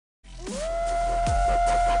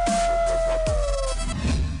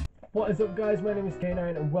What is up guys, my name is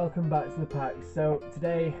K9 and welcome back to the pack. So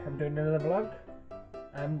today I'm doing another vlog.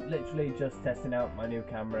 I'm literally just testing out my new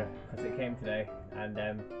camera because it came today and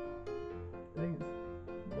I think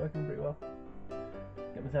it's working pretty well.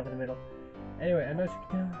 Get myself in the middle. Anyway, I know you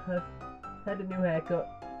can tell I've had a new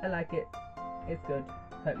haircut. I like it. It's good.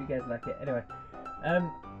 Hope you guys like it. Anyway,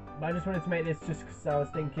 but I just wanted to make this just because I was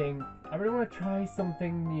thinking I really want to try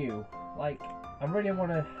something new. Like, I really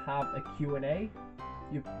want to have a Q&A.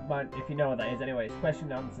 You might, if you know what that is anyway, it's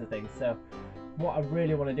question and answer thing. So what I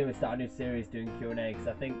really want to do is start a new series doing Q&A because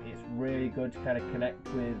I think it's really good to kind of connect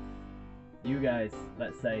with you guys,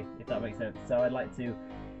 let's say, if that makes sense. So I'd like to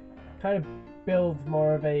kind of build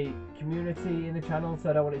more of a community in the channel, so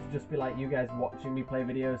I don't want it to just be like you guys watching me play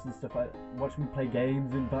videos and stuff, like watching me play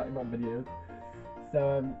games, in fact, not videos.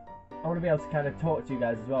 So I want to be able to kind of talk to you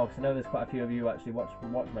guys as well, because I know there's quite a few of you who actually watch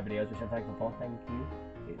my videos, which I'm thankful for. Thank you.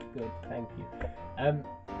 It's good, thank you.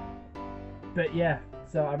 But yeah,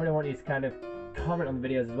 so I really want you to kind of comment on the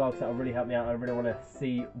videos as well, because that will really help me out. I really want to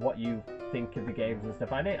see what you think of the games and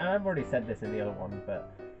stuff. I've already said this in the other one,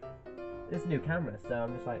 but it's a new camera, so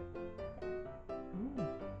I'm just like, ooh.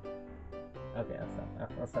 Okay,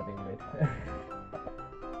 I'll stop being rude.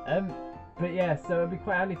 But yeah, so it'd be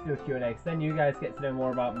quite handy to do a Q&A, because then you guys get to know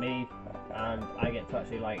more about me, and I get to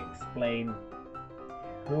actually like explain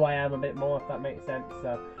who I am a bit more, if that makes sense.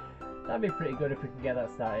 So that'd be pretty good if we can get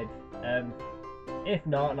that started. If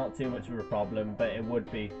not too much of a problem, but it would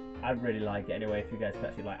be. I'd really like it anyway if you guys could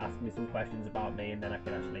actually like ask me some questions about me, and then I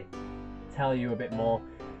can actually tell you a bit more,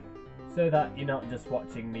 so that you're not just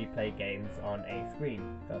watching me play games on a screen.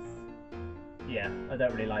 Because yeah, I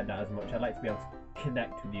don't really like that as much. I'd like to be able to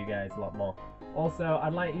connect with you guys a lot more. Also,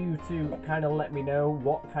 I'd like you to kind of let me know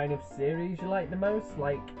what kind of series you like the most.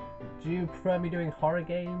 Like, do you prefer me doing horror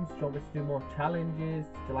games? Do you want me to do more challenges?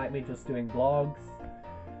 Do you like me just doing vlogs?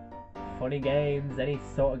 Funny games? Any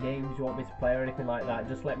sort of games you want me to play or anything like that?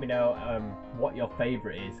 Just let me know what your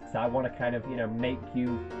favourite is, because I want to kind of, you know, make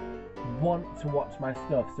you want to watch my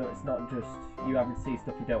stuff, so it's not just you having to see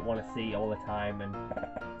stuff you don't want to see all the time, and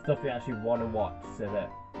stuff you actually want to watch, so that,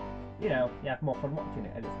 you know, you have more fun watching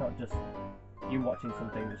it, and it's not just you watching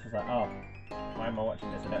something that's just like, oh, why am I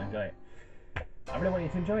watching this? I don't enjoy it. I really want you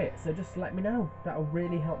to enjoy it, so just let me know. That'll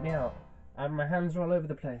really help me out. And my hands are all over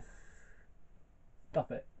the place.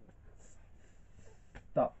 Stop it.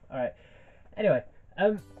 Stop. Alright. Anyway,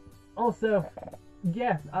 also,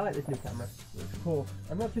 yeah, I like this new camera. It's cool.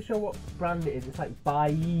 I'm not too sure what brand it is. It's like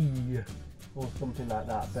Bai or something like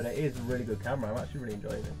that, but it is a really good camera. I'm actually really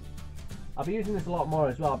enjoying it. I'll be using this a lot more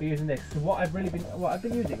as well. I'll be using this. So what I've been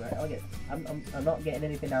using, right? Okay, I'm not getting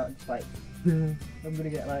anything out. Just like I'm gonna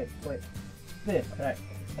get like this. Right.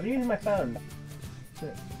 I've been using my phone.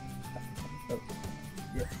 Oh,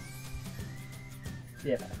 yeah.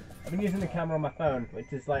 Yeah. I've been using the camera on my phone,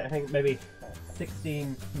 which is like I think maybe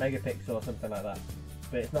 16 megapixel or something like that.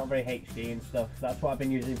 But it's not very HD and stuff. That's what I've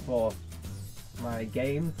been using for my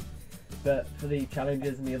games. But for the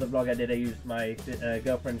challenges and the other vlog I did, I used my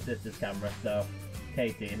girlfriend's sister's camera, so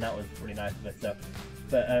Katie, and that was really nice of her. So,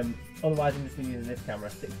 but otherwise, I'm just been using this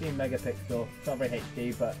camera, 16 megapixel. It's not very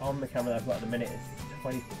HD, but on the camera that I've got at the minute, it's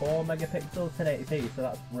 24 megapixels, 1080p. So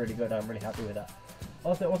that's really good. I'm really happy with that.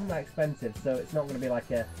 Also, it wasn't that expensive, so it's not going to be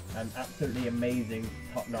like an absolutely amazing,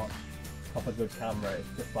 top-notch, proper good camera.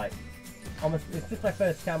 It's just like almost. It's just my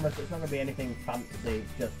first camera, so it's not going to be anything fancy.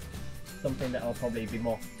 It's just something that'll probably be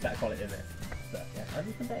more better quality than this. So yeah, I'll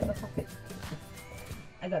just put that in my pocket.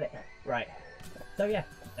 I got it. Right. So yeah,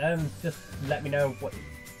 just let me know what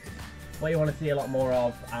you want to see a lot more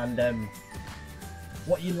of, and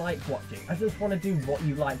what you like watching. I just want to do what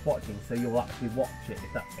you like watching, so you'll actually watch it,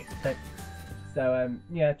 if that makes sense. So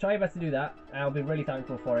yeah, try your best to do that. I'll be really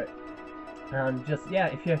thankful for it. And just yeah,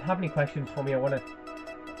 if you have any questions for me, I want to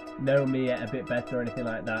know me a bit better or anything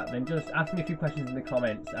like that, then just ask me a few questions in the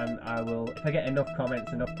comments, and I will, if I get enough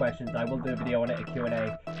comments, enough questions, I will do a video on it, a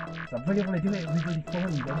Q&A. So I really want to do it. It'll be really fun.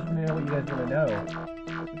 I just want to know what you guys want to know.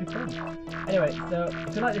 It'll be fun. Anyway, so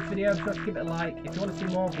if you like this video, be sure to give it a like. If you want to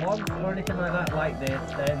see more vlogs or anything like that like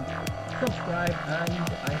this, then subscribe, and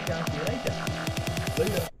I shall see you later.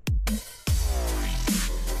 See ya.